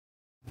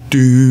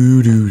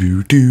Do do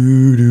do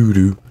do do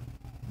do.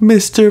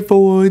 Mr.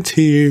 Void's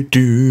here.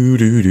 Do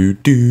do do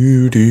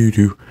do do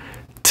do.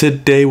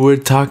 Today we're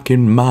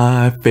talking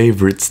my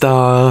favorite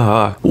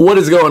stock. What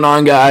is going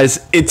on,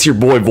 guys? It's your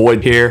boy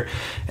Void here,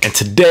 and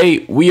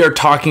today we are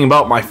talking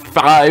about my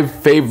 5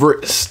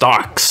 favorite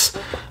stocks.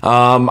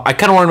 I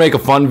kind of want to make a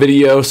fun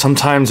video.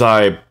 Sometimes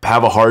I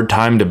have a hard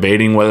time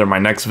debating whether my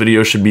next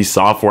video should be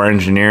software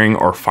engineering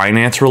or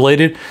finance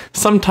related.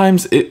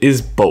 Sometimes it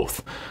is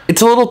both.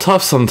 It's a little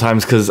tough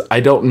sometimes because I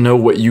don't know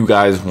what you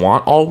guys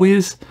want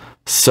always.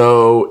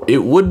 So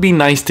it would be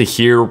nice to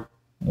hear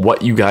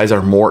what you guys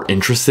are more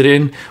interested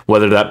in,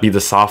 whether that be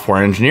the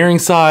software engineering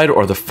side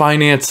or the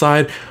finance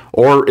side,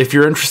 or if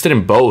you're interested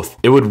in both.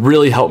 It would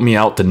really help me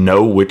out to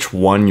know which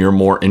one you're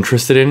more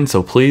interested in.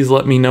 So please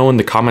let me know in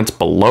the comments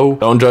below.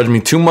 Don't judge me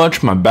too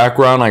much. My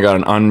background, I got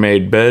an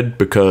unmade bed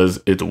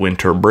because it's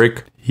winter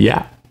break.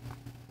 Yeah.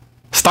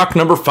 Stock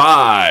number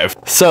 5.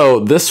 So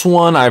this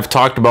one I've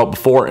talked about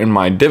before in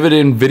my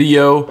dividend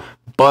video,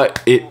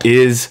 but it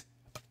is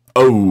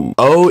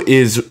O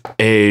is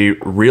a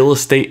real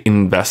estate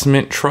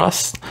investment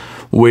trust,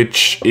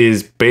 which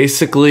is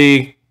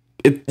basically,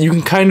 you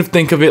can kind of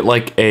think of it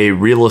like a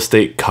real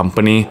estate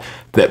company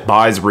that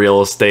buys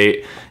real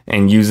estate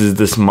and uses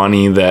this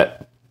money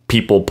that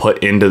people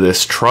put into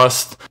this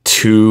trust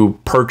to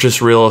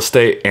purchase real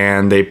estate,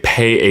 and they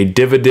pay a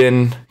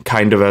dividend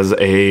kind of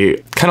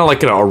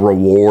like a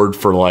reward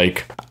for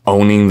like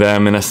owning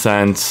them in a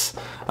sense.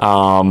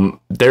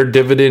 Their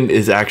dividend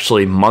is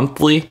actually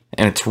monthly,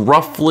 and it's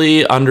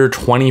roughly under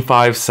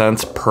 25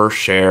 cents per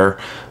share.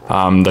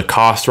 The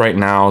cost right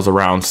now is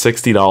around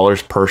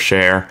 $60 per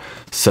share.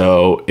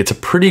 So it's a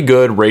pretty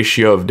good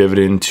ratio of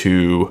dividend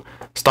to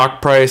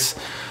stock price.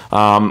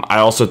 I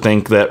also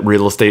think that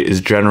real estate is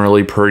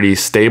generally pretty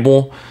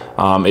stable.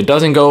 It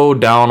doesn't go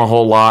down a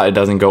whole lot. It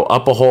doesn't go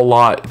up a whole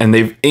lot. And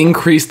they've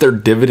increased their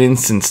dividend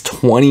since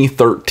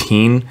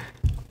 2013,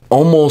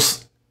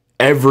 almost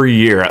every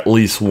year at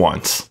least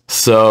once.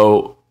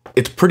 So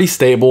it's pretty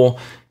stable.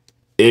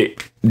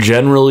 It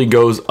generally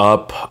goes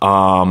up.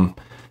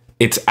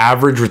 Its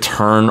average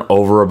return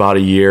over about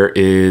a year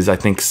is, I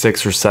think,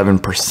 6 or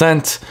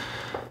 7%.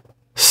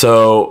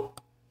 So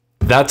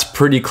that's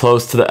pretty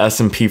close to the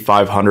S&P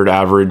 500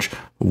 average,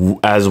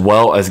 as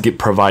well as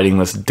providing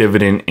this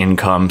dividend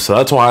income. So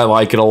that's why I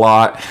like it a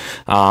lot.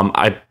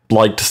 I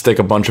like to stick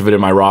a bunch of it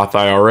in my Roth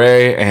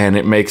IRA, and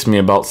it makes me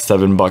about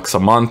 $7 a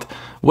month,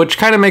 which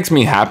kind of makes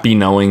me happy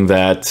knowing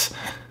that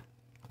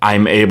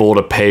I'm able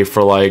to pay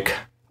for like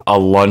a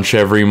lunch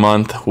every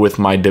month with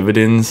my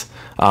dividends.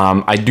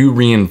 I do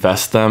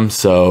reinvest them,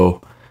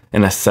 so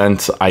in a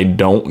sense, I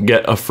don't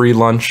get a free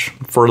lunch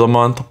for the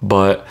month,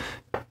 but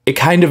it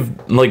kind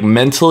of like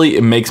mentally,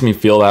 it makes me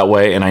feel that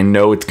way. And I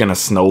know it's going to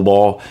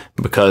snowball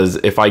because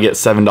if I get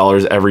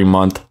 $7 every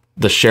month,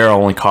 the share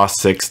only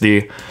costs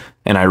 $60,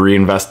 and I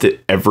reinvest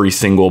it every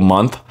single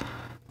month.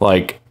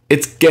 Like,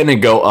 it's gonna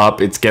go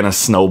up, it's gonna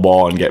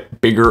snowball and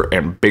get bigger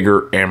and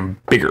bigger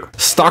and bigger.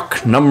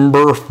 Stock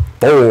number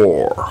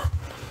 4.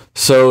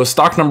 So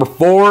stock number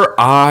 4,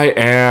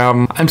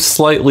 I'm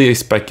slightly a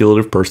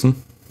speculative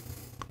person.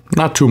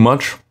 Not too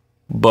much,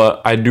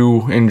 but I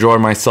do enjoy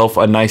myself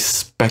a nice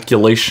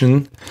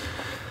speculation.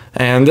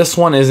 And this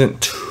one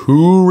isn't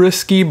too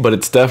risky, but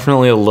it's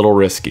definitely a little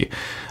risky.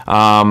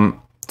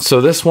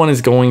 So this one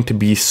is going to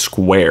be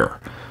Square.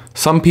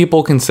 Some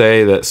people can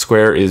say that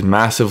Square is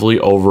massively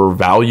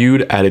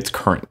overvalued at its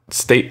current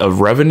state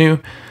of revenue,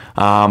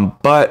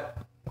 but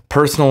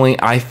personally,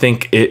 I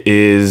think it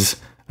is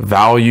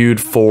valued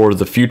for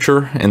the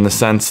future in the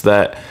sense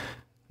that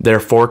they're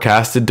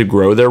forecasted to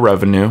grow their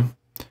revenue.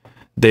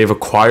 They've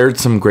acquired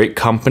some great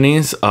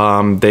companies.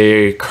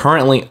 They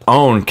currently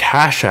own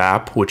Cash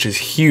App, which is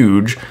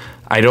huge.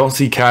 I don't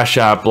see Cash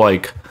App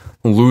like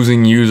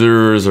losing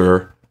users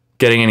or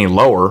getting any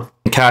lower.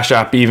 Cash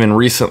App even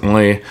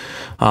recently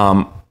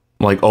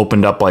like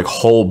opened up like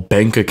whole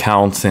bank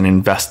accounts and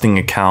investing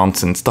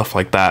accounts and stuff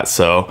like that.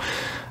 So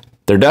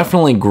they're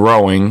definitely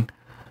growing.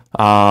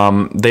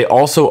 They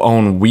also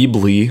own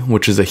Weebly,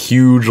 which is a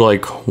huge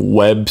like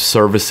web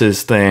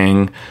services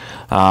thing.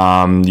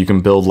 You can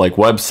build like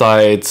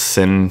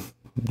websites and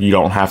you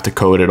don't have to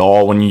code at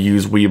all when you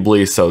use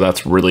Weebly, so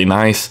that's really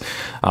nice.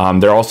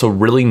 They're also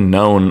really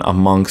known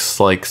amongst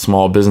like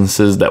small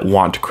businesses that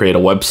want to create a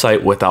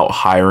website without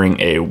hiring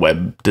a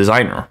web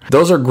designer.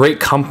 Those are great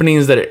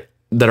companies that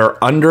are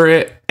under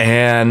it,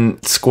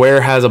 and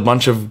Square has a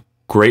bunch of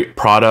great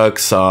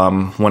products.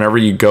 Whenever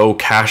you go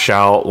cash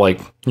out,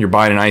 like you're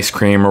buying an ice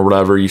cream or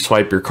whatever, you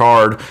swipe your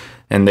card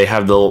and they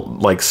have the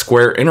like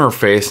Square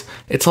interface.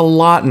 It's a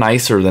lot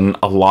nicer than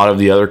a lot of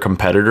the other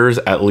competitors.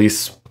 At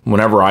least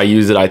whenever I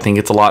use it, I think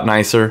it's a lot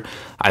nicer.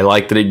 I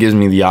like that it gives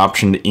me the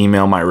option to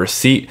email my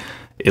receipt.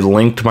 It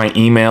linked my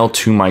email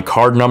to my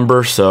card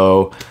number,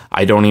 so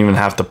I don't even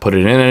have to put it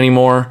in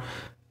anymore.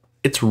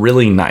 It's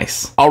really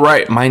nice. All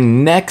right, my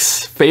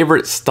next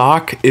favorite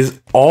stock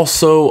is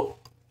also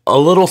a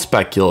little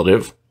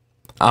speculative.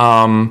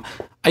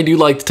 I do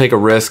like to take a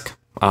risk.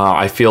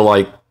 I feel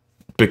like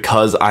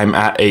because I'm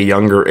at a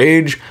younger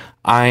age,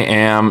 I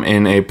am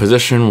in a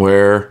position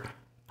where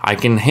I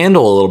can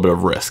handle a little bit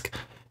of risk.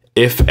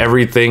 If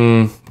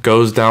everything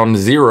goes down to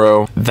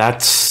zero,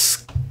 that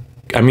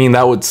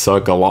would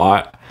suck a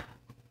lot,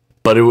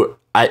 but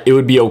it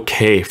would be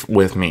okay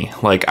with me.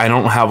 Like, I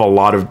don't have a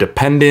lot of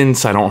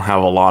dependence. I don't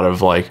have a lot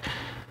of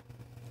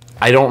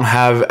I don't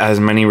have as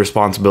many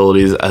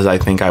responsibilities as I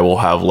think I will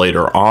have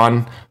later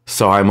on.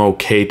 So I'm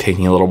okay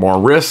taking a little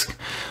more risk.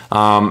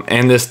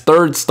 And this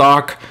third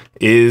stock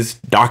is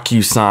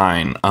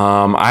DocuSign.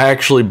 I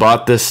actually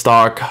bought this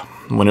stock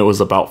when it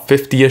was about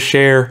 50 a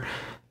share.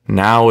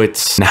 Now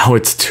it's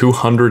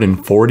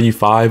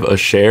 245 a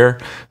share.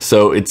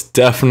 So it's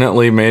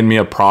definitely made me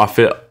a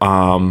profit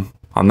on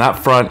that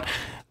front.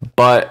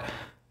 But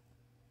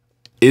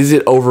is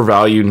it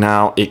overvalued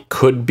now? It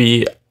could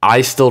be.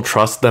 I still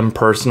trust them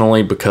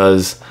personally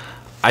because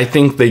I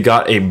think they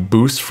got a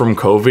boost from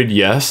COVID,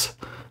 yes,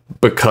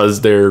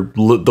 because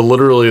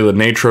literally the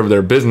nature of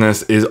their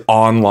business is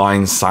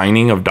online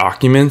signing of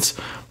documents.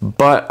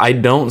 But I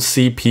don't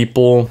see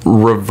people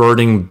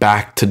reverting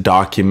back to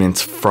documents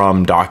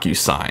from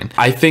DocuSign.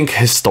 I think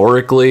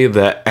historically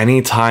that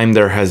anytime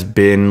there has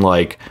been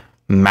like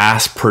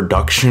mass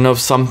production of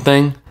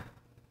something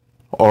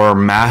or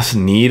mass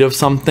need of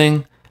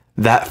something,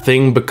 that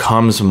thing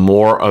becomes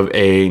more of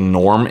a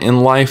norm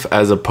in life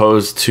as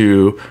opposed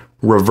to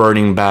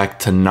reverting back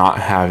to not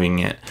having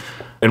it.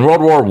 In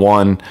World War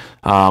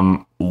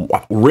I,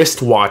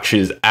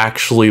 wristwatches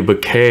actually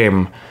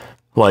became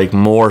like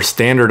more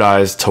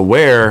standardized to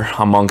wear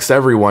amongst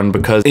everyone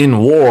because in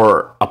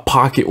war, a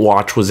pocket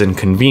watch was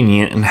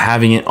inconvenient and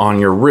having it on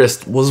your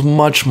wrist was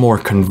much more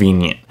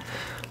convenient.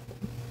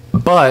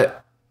 But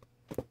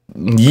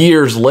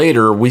years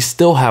later, we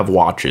still have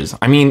watches.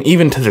 I mean,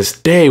 even to this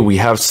day, we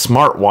have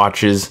smart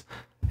watches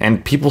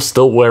and people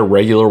still wear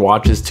regular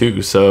watches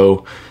too.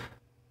 So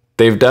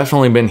they've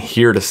definitely been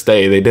here to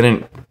stay.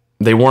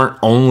 They weren't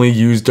only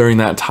used during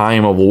that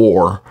time of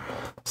war.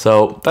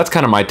 So that's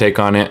kind of my take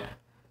on it.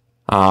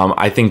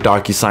 I think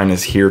DocuSign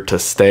is here to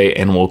stay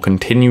and will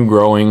continue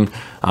growing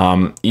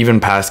even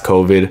past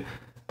COVID.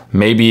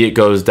 Maybe it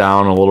goes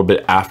down a little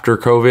bit after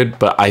COVID,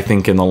 but I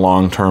think in the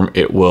long term,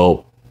 it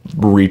will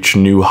reach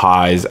new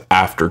highs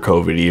after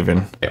COVID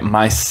even.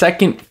 My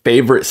second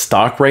favorite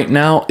stock right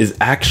now is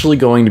actually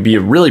going to be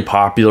a really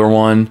popular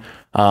one,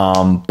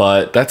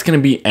 but that's going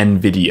to be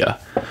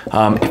Nvidia.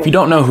 If you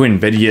don't know who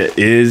Nvidia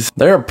is,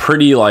 they're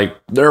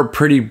a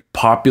pretty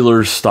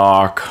popular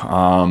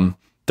stock.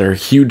 They're a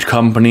huge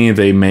company.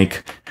 They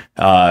make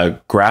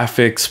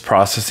graphics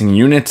processing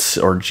units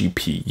or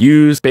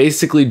GPUs.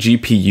 Basically,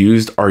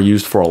 GPUs are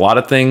used for a lot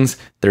of things.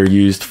 They're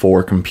used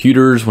for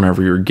computers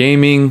whenever you're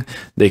gaming.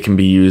 They can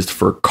be used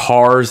for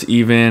cars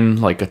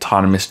even, like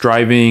autonomous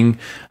driving.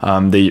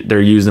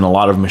 They're used in a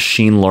lot of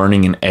machine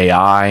learning and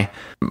AI.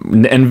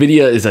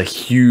 Nvidia is a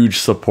huge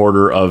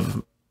supporter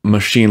of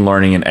machine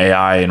learning and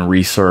AI and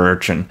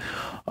research and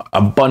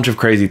a bunch of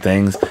crazy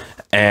things.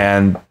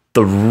 And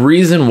the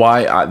reason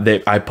why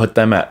I put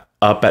them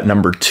up at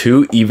number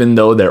 2, even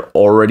though they're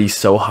already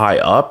so high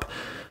up,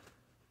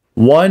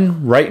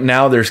 one, right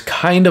now there's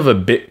kind of a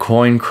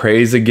Bitcoin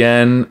craze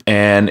again,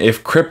 and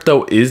if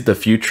crypto is the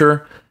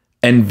future,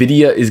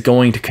 Nvidia is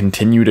going to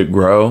continue to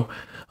grow.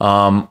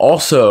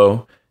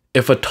 Also,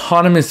 if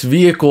autonomous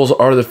vehicles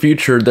are the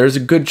future, there's a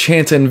good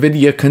chance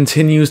Nvidia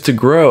continues to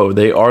grow.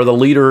 They are the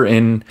leader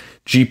in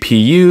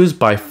GPUs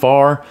by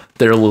far.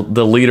 They're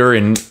the leader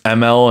in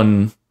ML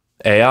and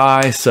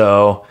AI,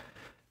 so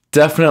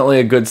definitely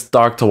a good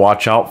stock to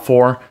watch out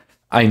for.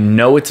 I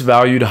know it's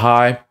valued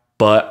high,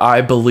 but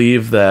I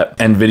believe that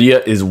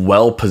Nvidia is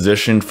well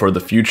positioned for the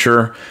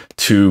future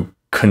to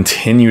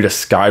continue to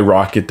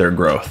skyrocket their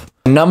growth.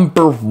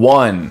 Number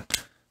 1.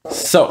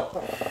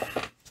 So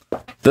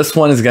this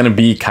one is going to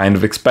be kind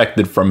of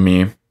expected from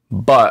me,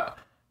 but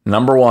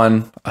number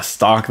 1, a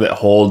stock that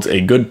holds a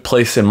good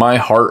place in my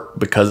heart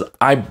because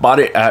I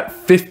bought it at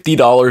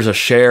 $50 a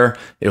share.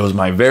 It was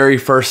my very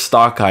first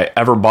stock I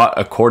ever bought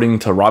according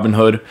to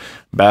Robinhood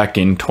back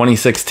in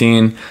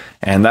 2016,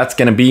 and that's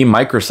going to be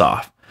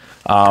Microsoft.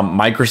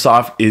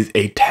 Microsoft is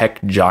a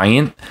tech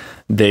giant.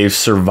 They've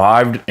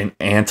survived an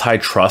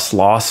antitrust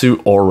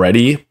lawsuit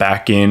already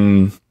back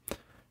in,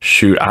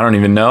 I don't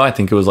even know. I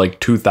think it was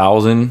like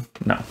 2000.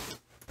 No.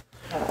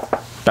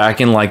 Back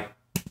in like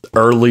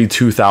early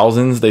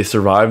 2000s, they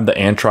survived the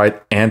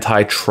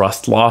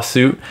antitrust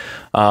lawsuit.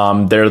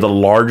 They're the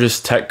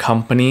largest tech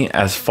company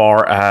as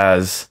far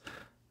as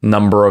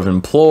number of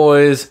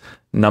employees,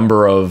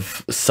 number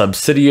of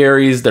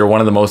subsidiaries. They're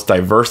one of the most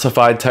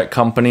diversified tech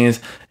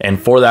companies.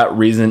 And for that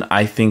reason,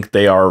 I think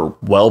they are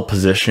well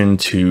positioned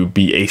to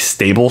be a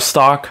stable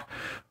stock,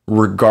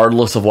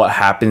 regardless of what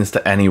happens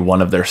to any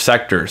one of their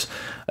sectors.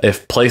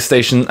 If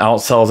PlayStation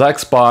outsells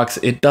Xbox,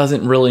 it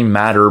doesn't really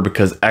matter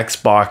because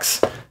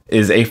Xbox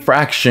is a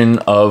fraction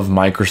of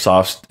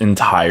Microsoft's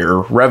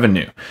entire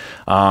revenue.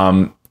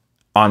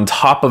 On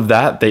top of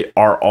that, they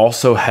are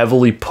also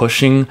heavily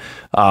pushing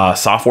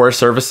software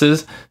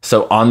services.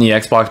 So on the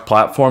Xbox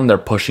platform, they're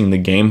pushing the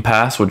Game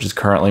Pass, which is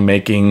currently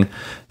making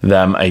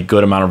them a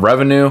good amount of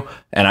revenue,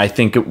 and I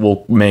think it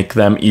will make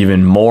them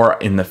even more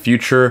in the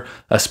future,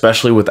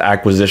 especially with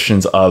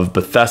acquisitions of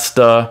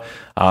Bethesda.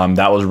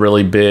 That was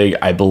really big.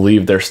 I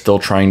believe they're still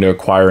trying to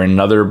acquire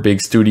another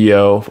big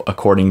studio,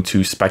 according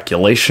to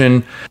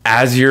speculation.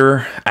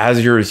 Azure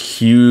is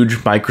huge.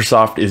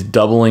 Microsoft is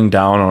doubling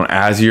down on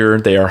Azure.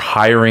 They are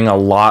hiring a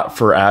lot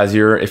for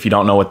Azure. If you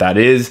don't know what that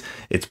is,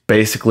 it's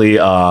basically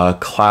a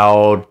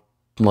cloud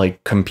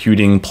like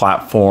computing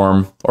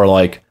platform, or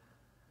like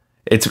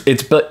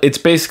it's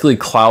basically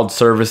cloud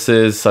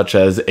services such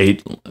as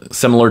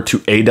similar to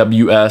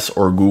AWS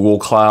or Google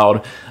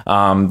Cloud.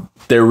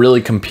 They're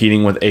really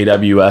competing with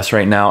AWS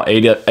right now.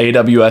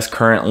 AWS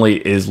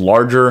currently is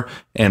larger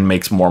and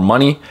makes more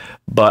money,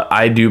 but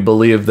I do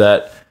believe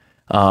that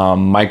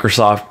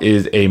Microsoft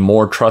is a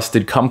more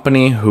trusted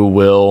company who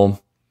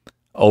will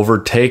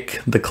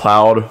overtake the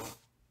cloud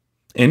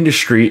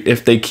industry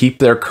if they keep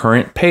their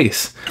current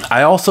pace.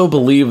 I also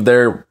believe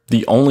they're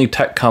the only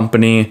tech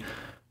company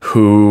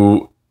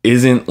who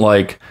isn't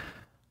like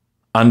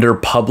under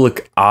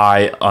public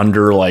eye,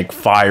 under like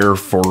fire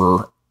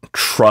for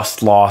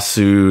trust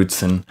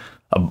lawsuits and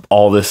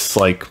all this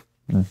like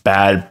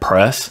bad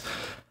press.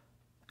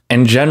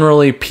 And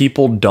generally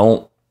people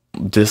don't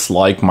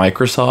dislike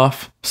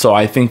Microsoft. So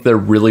I think they're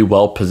really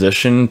well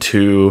positioned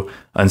to,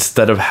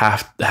 instead of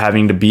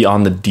having to be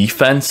on the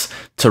defense,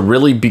 to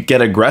really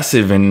get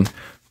aggressive and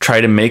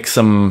try to make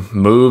some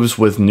moves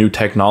with new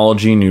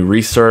technology, new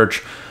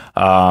research.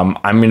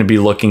 I'm going to be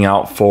looking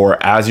out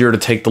for Azure to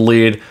take the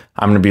lead.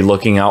 I'm going to be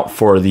looking out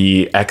for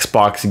the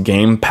Xbox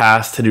Game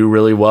Pass to do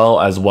really well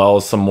as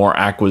some more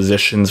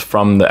acquisitions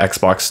from the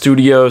Xbox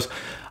studios.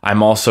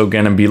 I'm also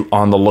going to be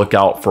on the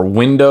lookout for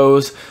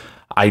Windows.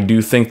 I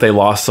do think they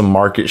lost some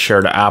market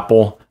share to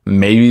Apple.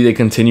 Maybe they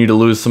continue to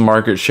lose some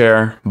market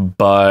share,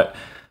 but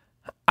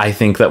I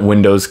think that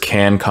Windows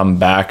can come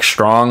back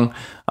strong.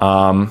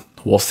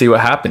 We'll see what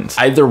happens.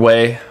 Either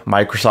way,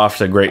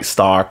 Microsoft's a great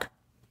stock.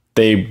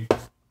 They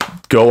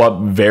go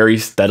up very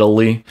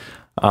steadily.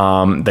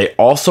 They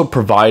also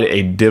provide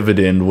a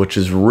dividend, which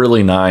is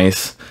really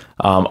nice.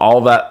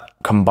 All that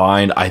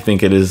combined, I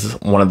think it is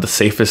one of the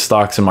safest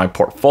stocks in my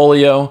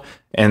portfolio,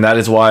 and that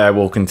is why I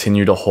will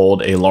continue to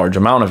hold a large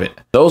amount of it.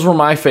 Those were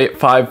my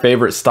 5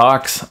 favorite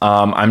stocks.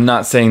 I'm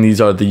not saying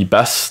these are the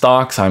best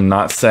stocks. I'm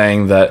not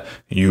saying that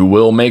you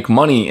will make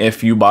money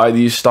if you buy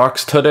these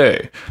stocks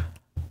today.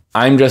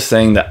 I'm just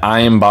saying that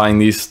I am buying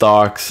these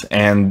stocks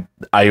and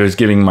I was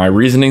giving my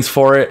reasonings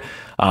for it.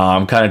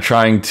 I'm kind of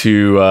trying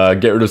to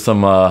get rid of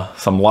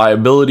some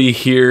liability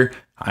here.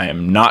 I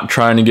am not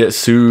trying to get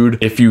sued.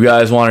 If you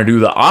guys want to do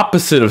the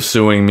opposite of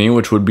suing me,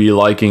 which would be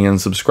liking and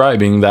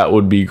subscribing, that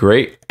would be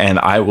great. And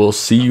I will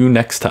see you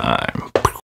next time.